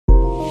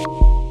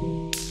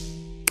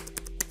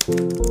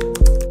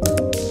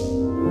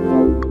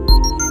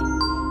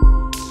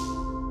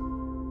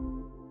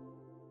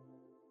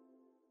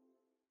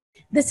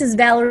This is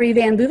Valerie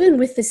Van Boeven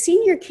with the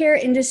Senior Care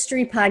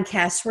Industry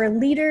Podcast, where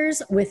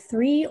leaders with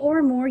 3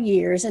 or more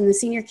years in the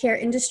senior care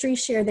industry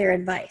share their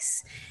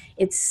advice.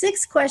 It's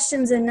 6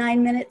 questions in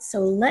 9 minutes, so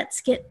let's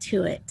get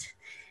to it.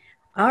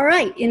 All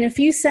right, in a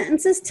few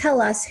sentences,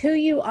 tell us who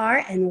you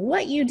are and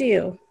what you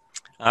do.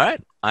 All right,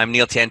 I'm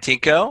Neil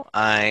Tantingco.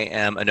 I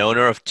am an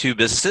owner of 2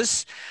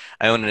 businesses.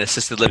 I own an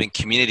assisted living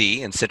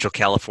community in Central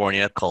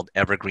California called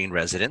Evergreen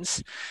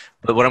Residence.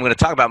 But what I'm going to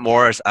talk about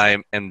more is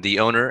I am the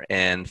owner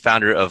and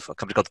founder of a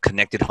company called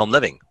Connected Home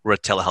Living. We're a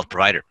telehealth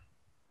provider.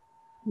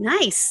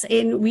 Nice.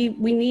 And we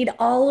need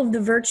all of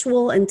the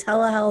virtual and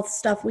telehealth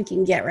stuff we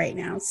can get right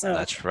now. So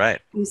that's right.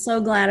 I'm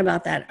so glad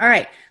about that. All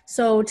right.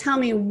 So tell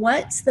me,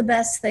 what's the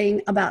best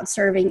thing about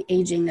serving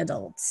aging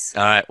adults?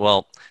 All right.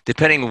 Well,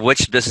 depending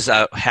which business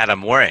hat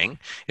I'm wearing,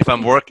 if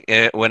I'm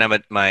when I'm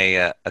at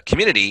my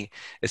community,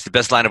 it's the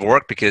best line of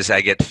work because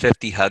I get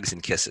 50 hugs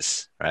and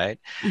kisses, right?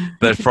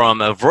 But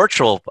from a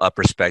virtual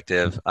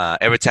perspective,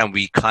 every time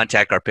we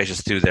contact our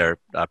patients through their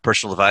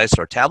personal device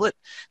or tablet,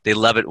 they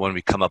love it when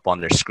we come up on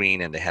their screen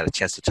and they had a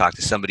chance to talk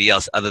to somebody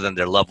else other than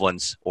their loved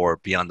ones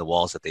or beyond the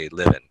walls that they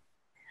live in.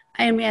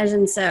 I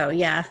imagine so,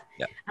 yeah.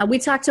 We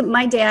talked to,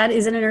 my dad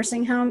is in a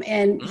nursing home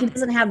and he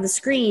doesn't have the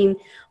screen,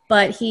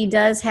 but he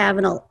does have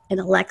an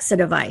Alexa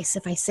device.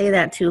 If I say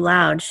that too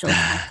loud, she'll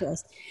talk to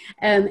us.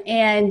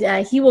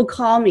 And he will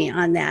call me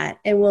on that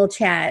and we'll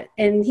chat,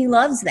 and he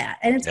loves that.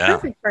 And it's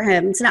perfect for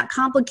him. It's not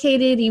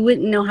complicated. He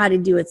wouldn't know how to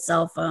do it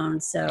cell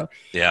phone. So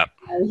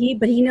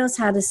but he knows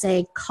how to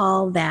say,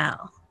 call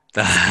Val.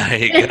 There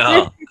you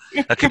go.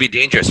 That could be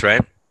dangerous,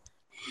 right?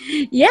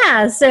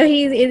 Yeah, so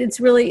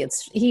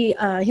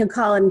he'll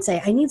call and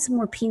say, I need some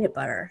more peanut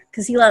butter,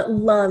 because he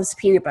loves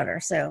peanut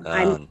butter. So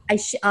I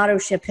auto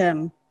ship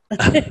him.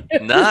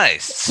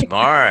 Nice,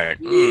 smart.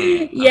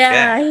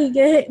 Yeah,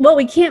 okay. Well,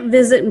 we can't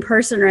visit in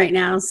person right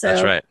now, so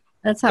that's right.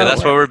 That's how.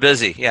 That's why we're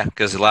busy. Yeah,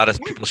 because a lot of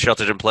people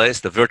sheltered in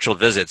place. The virtual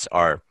visits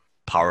are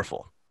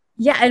powerful.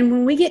 Yeah, and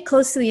when we get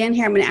close to the end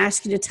here, I'm going to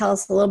ask you to tell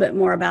us a little bit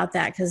more about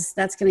that, because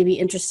that's going to be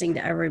interesting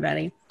to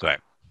everybody. Right.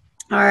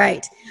 All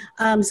right.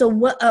 So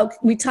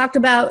we talked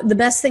about the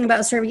best thing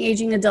about serving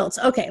aging adults.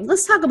 Okay,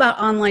 let's talk about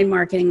online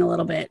marketing a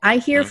little bit. I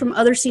hear from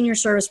other senior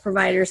service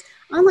providers,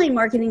 online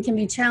marketing can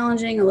be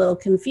challenging, a little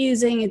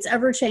confusing. It's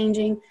ever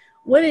changing.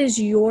 What is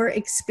your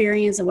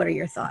experience and what are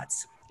your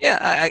thoughts?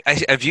 Yeah,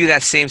 I view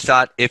that same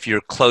thought if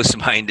you're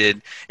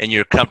close-minded and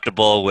you're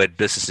comfortable with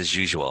business as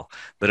usual.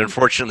 But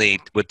unfortunately,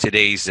 with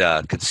today's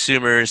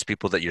consumers,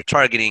 people that you're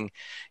targeting,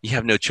 you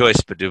have no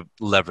choice but to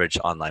leverage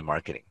online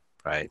marketing,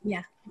 right?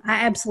 Yeah,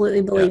 I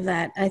absolutely believe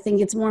that. I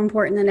think it's more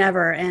important than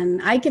ever.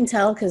 And I can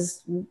tell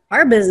because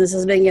our business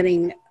has been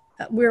getting,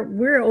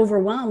 we're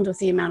overwhelmed with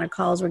the amount of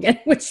calls we're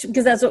getting,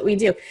 because that's what we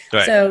do.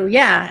 Right. So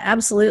yeah,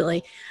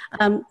 absolutely.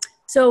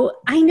 So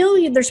I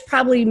know there's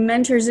probably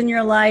mentors in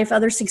your life,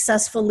 other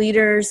successful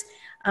leaders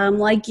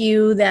like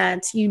you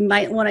that you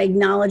might want to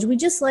acknowledge. We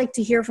just like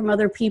to hear from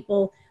other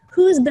people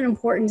who has been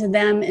important to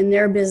them in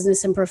their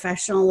business and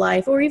professional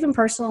life or even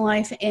personal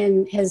life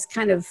and has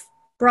kind of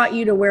brought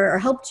you to where or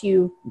helped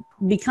you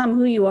become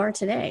who you are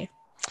today.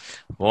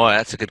 Boy,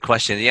 that's a good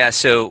question. Yeah.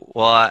 So,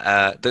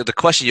 the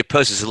question you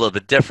posed is a little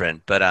bit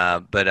different, but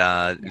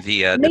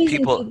the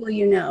people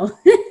you know.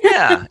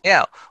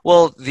 yeah.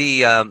 Well,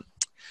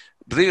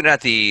 believe it or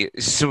not,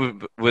 so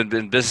we've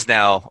been in business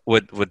now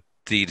with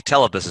the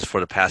tele business for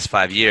the past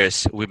 5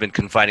 years. We've been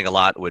confiding a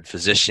lot with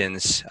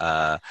physicians,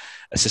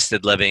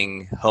 assisted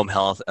living, home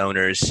health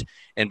owners,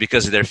 and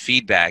because of their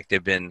feedback,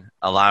 they've been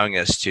allowing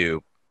us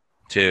to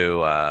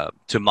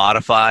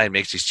modify and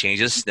make these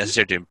changes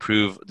necessary to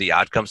improve the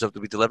outcomes that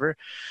we deliver.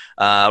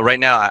 Right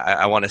now,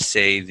 I want to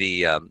say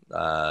the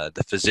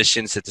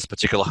physicians at this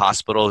particular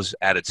hospital has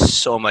added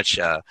so much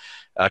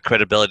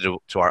credibility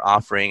to our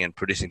offering and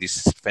producing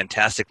these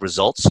fantastic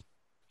results.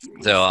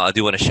 So I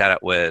do want to shout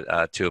out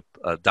to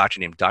a doctor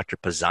named Dr.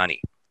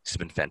 Pisani. This has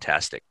been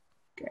fantastic.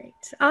 Great.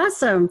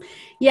 Awesome.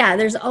 Yeah,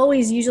 there's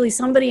always usually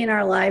somebody in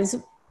our lives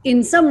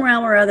in some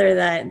realm or other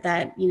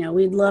that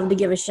we'd love to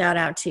give a shout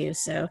out to.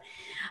 So,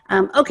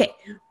 okay,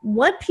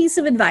 what piece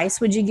of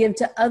advice would you give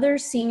to other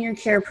senior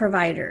care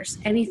providers?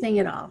 Anything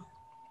at all?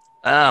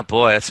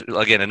 Boy, that's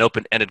again an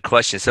open-ended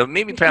question. So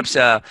maybe perhaps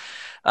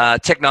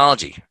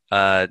technology.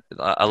 A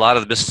lot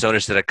of the business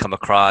owners that I come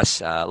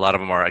across, a lot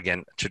of them are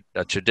again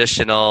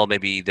traditional.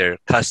 Maybe they're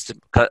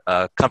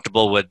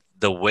comfortable with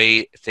the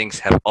way things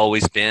have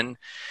always been.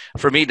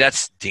 For me,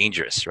 that's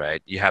dangerous,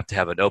 right? You have to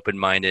have an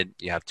open-minded,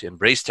 you have to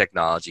embrace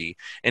technology,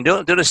 and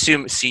don't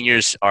assume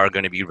seniors are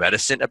going to be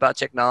reticent about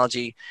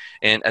technology.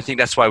 And I think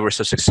that's why we're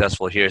so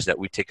successful here is that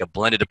we take a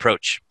blended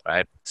approach,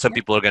 right? Some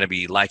people are going to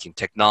be liking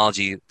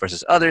technology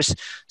versus others.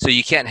 So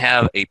you can't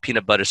have a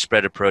peanut butter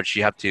spread approach.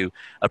 You have to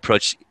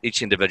approach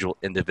each individual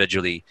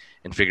individually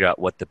and figure out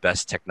what the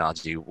best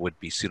technology would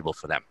be suitable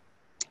for them.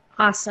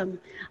 Awesome.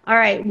 All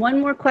right.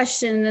 One more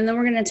question, and then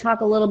we're going to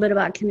talk a little bit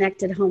about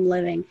connected home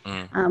living.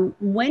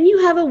 When you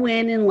have a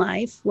win in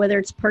life, whether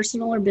it's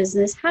personal or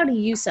business, how do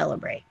you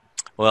celebrate?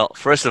 Well,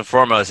 first and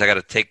foremost, I got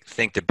to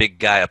thank the big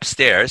guy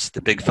upstairs,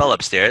 the big fella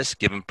upstairs,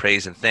 give him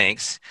praise and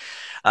thanks.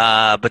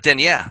 But then,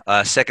 yeah,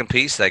 second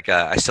piece, like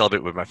I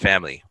celebrate with my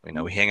family. You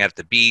know, we hang out at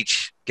the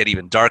beach, get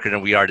even darker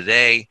than we are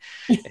today,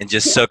 and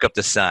just Yeah, soak up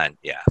the sun.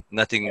 Yeah, it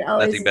nothing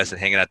always, best than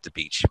hanging out at the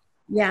beach.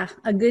 yeah,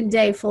 a good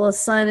day full of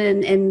sun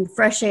and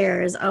fresh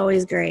air is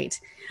always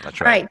great.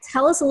 That's All right. right,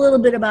 tell us a little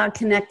bit about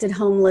connected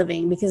home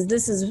living because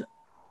this is,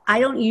 I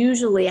don't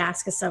usually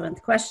ask a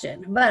seventh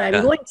question, but I'm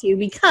Yeah, going to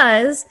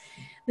because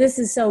this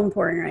is so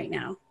important right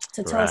now.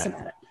 So tell us right.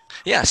 about it.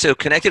 Yeah, so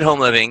connected home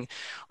living,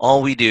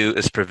 all we do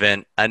is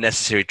prevent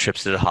unnecessary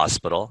trips to the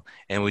hospital,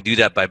 and we do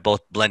that by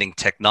both blending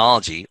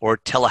technology or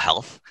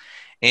telehealth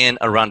and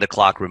around the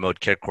clock remote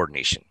care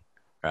coordination.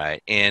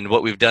 Right. And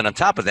what we've done on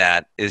top of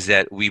that is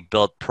that we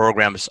built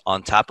programs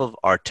on top of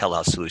our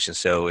telehealth solution.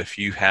 So if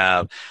you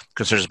have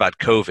concerns about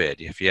COVID,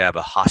 if you have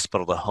a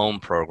hospital to home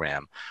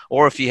program,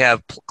 or if you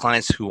have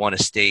clients who want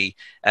to stay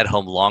at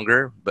home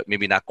longer, but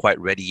maybe not quite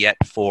ready yet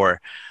for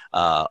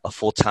a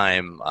full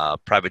time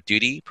private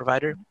duty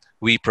provider,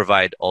 we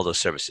provide all those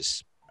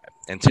services.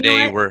 And You know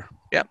today what? we're,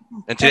 yeah,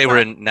 and today That's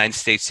we're in 9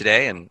 states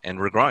today and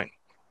we're growing.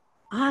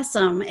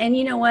 awesome. And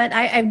you know what?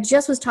 I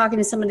just was talking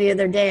to somebody the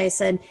other day. I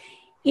said,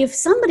 if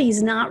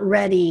somebody's not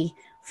ready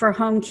for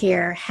home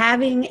care,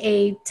 having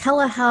a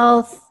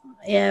telehealth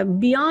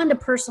beyond a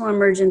personal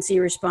emergency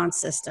response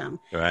system,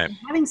 Right.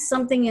 having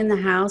something in the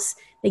house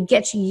that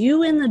gets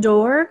you in the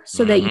door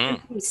so that you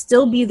Mm-hmm. can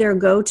still be their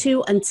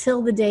go-to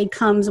until the day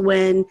comes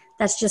when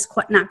that's just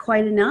not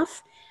quite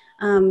enough.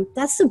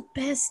 That's the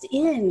best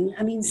in.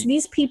 I mean,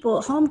 these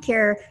people, home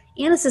care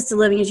and assisted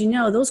living, as you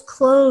know, those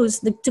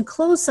to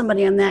close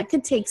somebody on that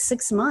could take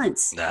 6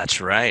 months. That's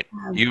right.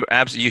 Um,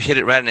 You hit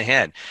it right in the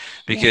head,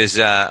 yeah. because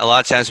a lot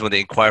of times when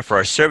they inquire for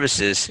our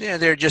services, yeah,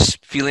 they're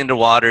just feeling the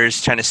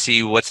waters, trying to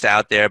see what's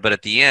out there. But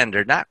at the end,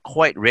 they're not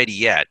quite ready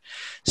yet.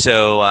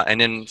 So, and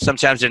then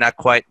sometimes they're not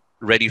quite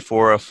ready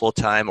for a full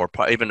time or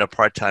even a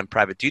part time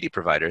private duty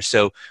provider.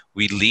 So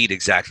we lead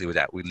exactly with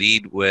that. We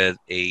lead with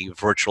a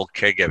virtual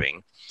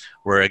caregiving,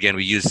 where again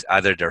we use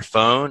either their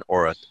phone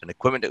or an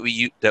equipment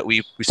that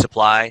we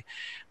supply,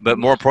 but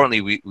more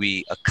importantly,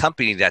 we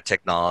accompany that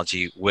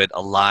technology with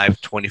a live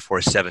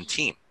 24/7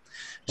 team.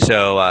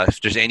 So if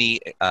there's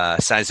any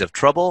signs of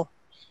trouble,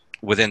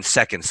 within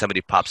seconds, somebody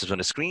pops up on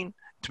the screen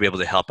to be able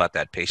to help out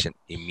that patient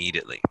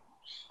immediately.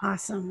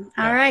 Awesome.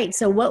 All Yeah. right.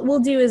 So, what we'll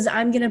do is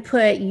I'm going to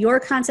put your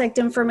contact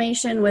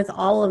information with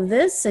all of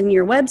this and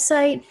your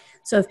website.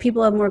 So, if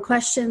people have more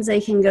questions, they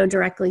can go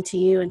directly to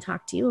you and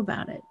talk to you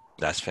about it.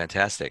 That's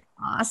fantastic.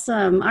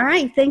 Awesome. All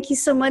right. Thank you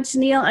so much,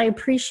 Neil. I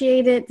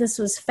appreciate it. This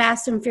was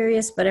fast and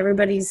furious, but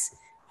everybody's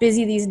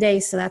busy these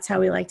days. So, that's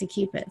how we like to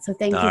keep it. So, All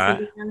thank you for right.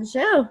 being on the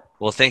show.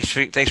 Well, thanks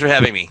for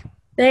having me.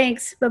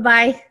 Thanks. Bye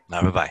bye.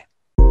 Bye bye.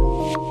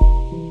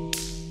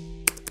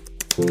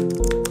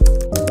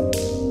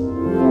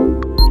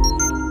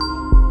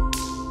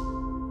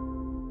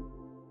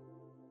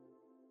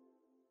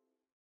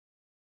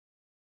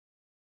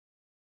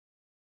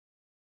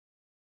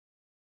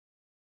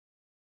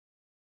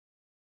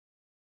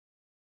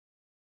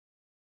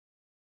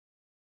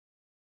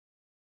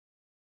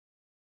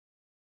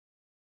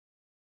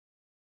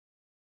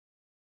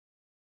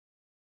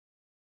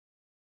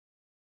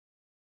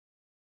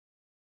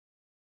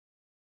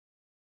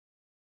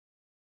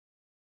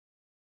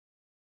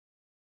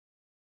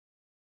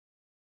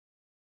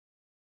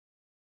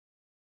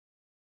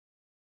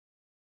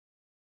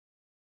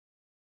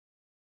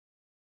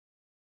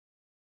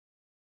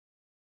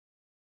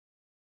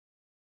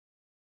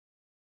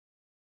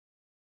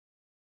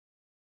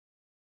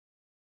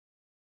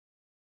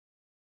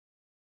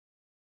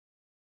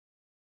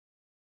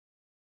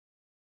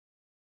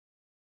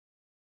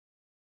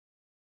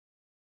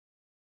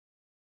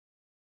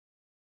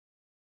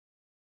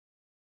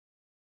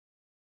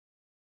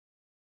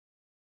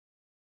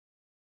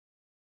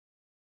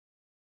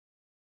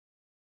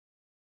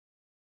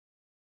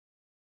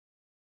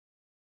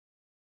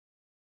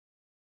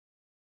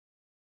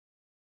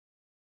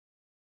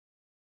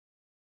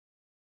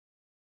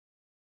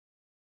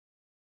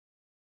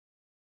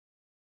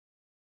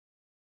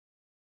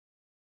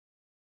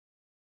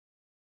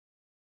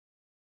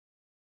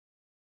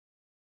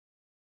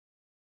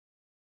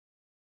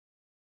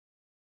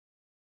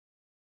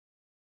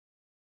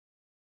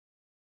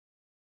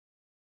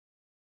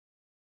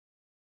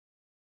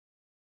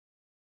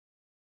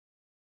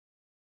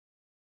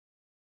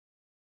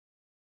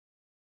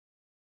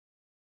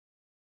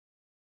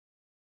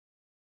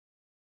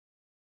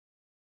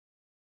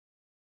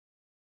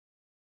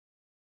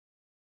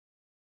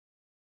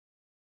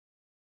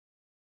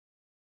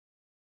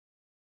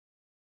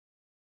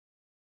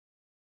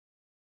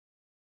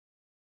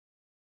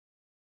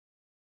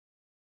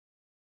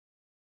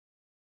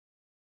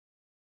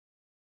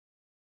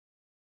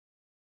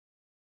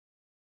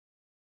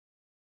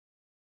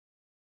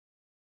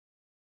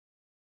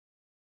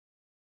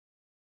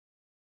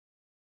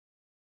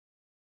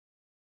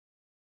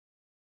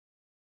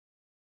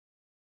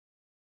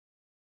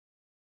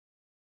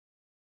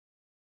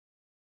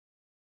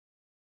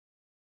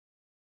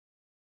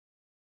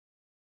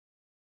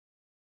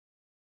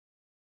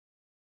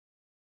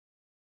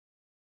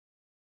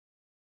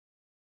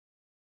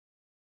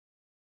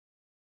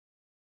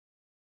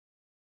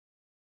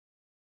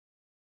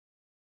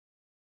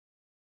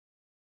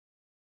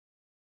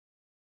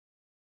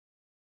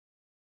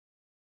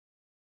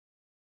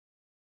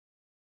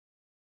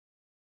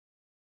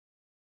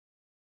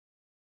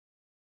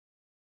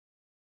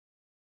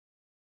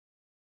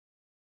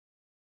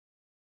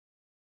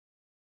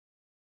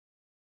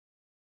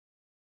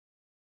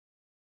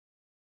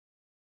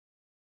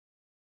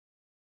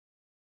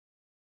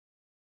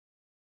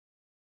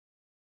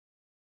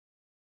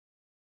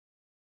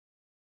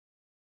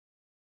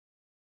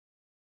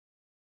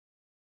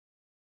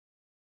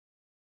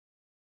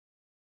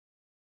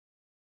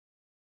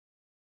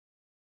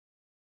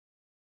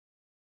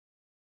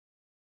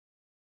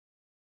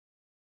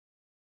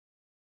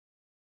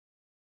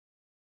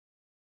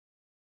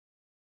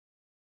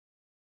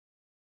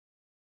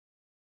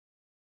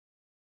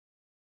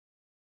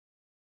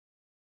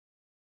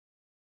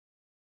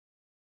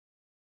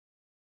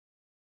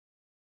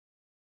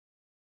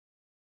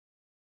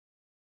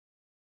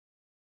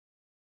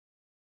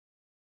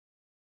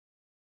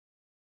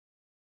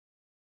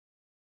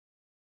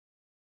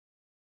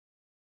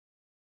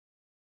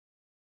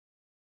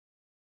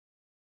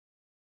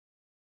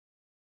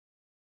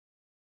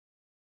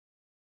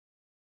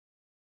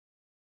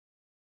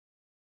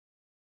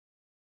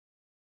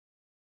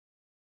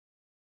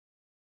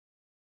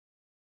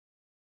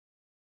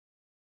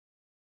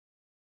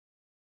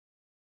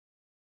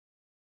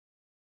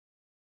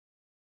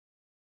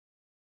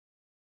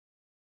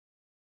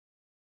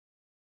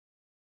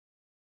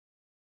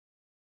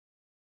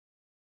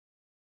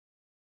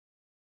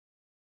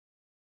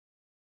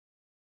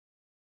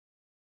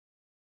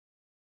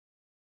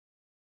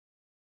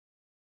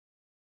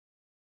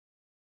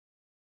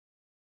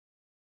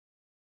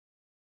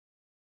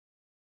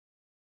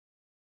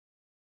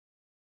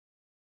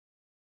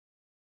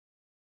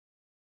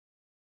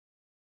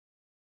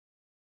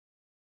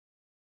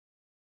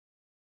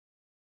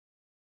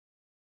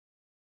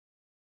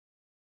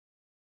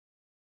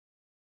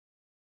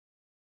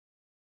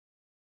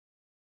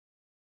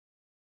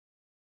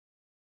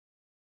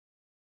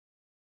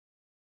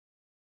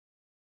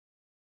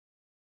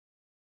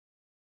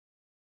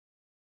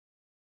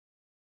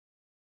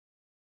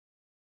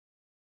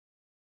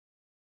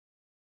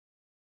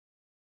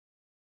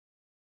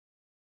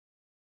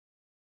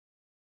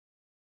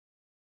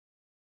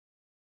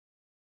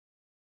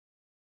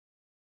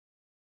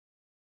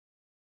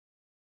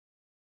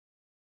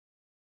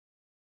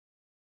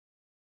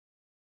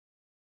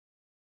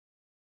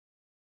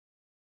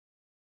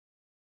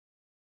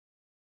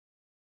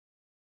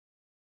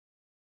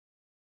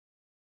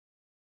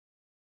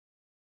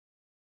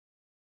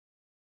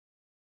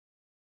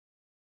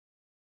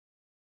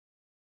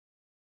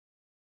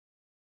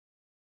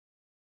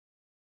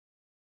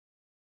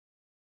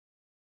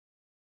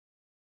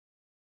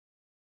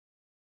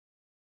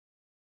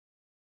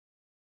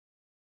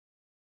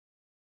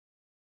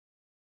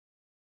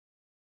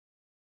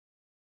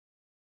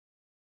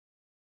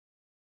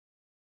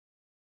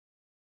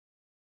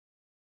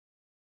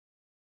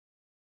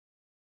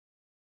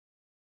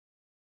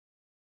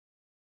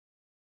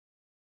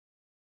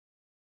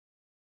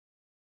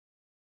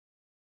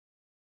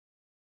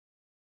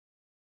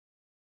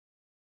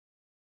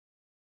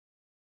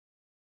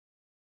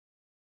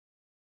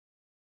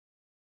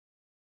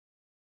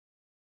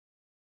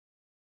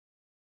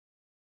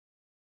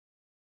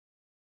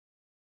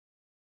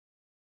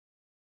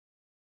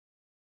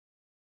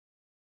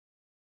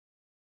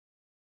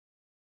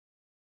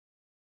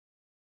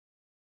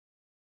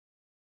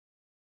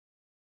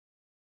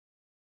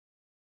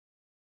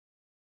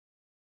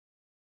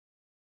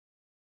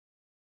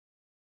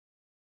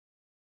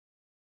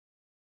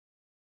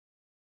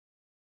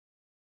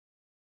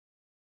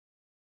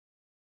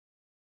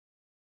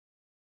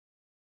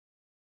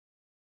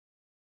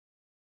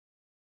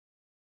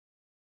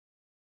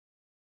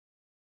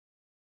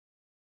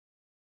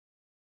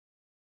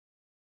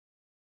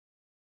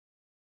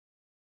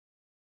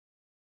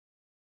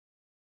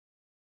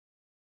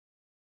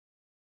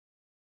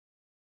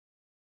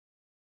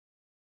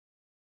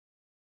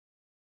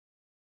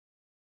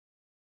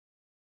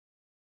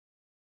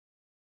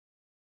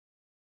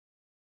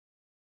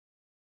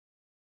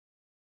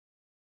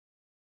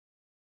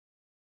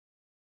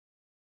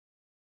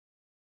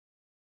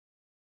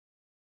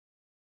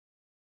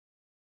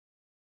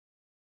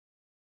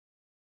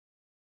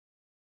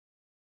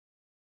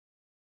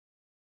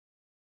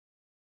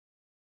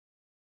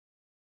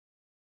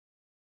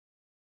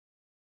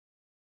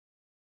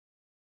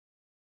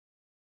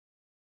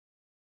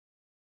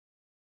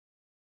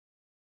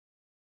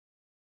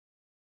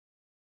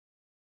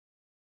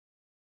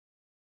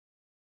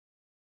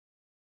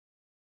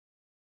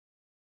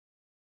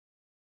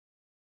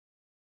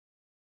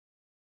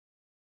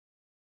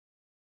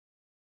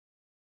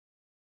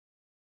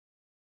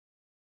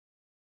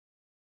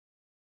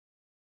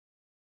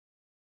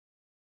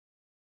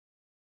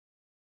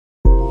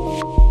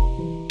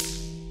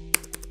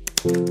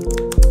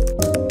 Bye.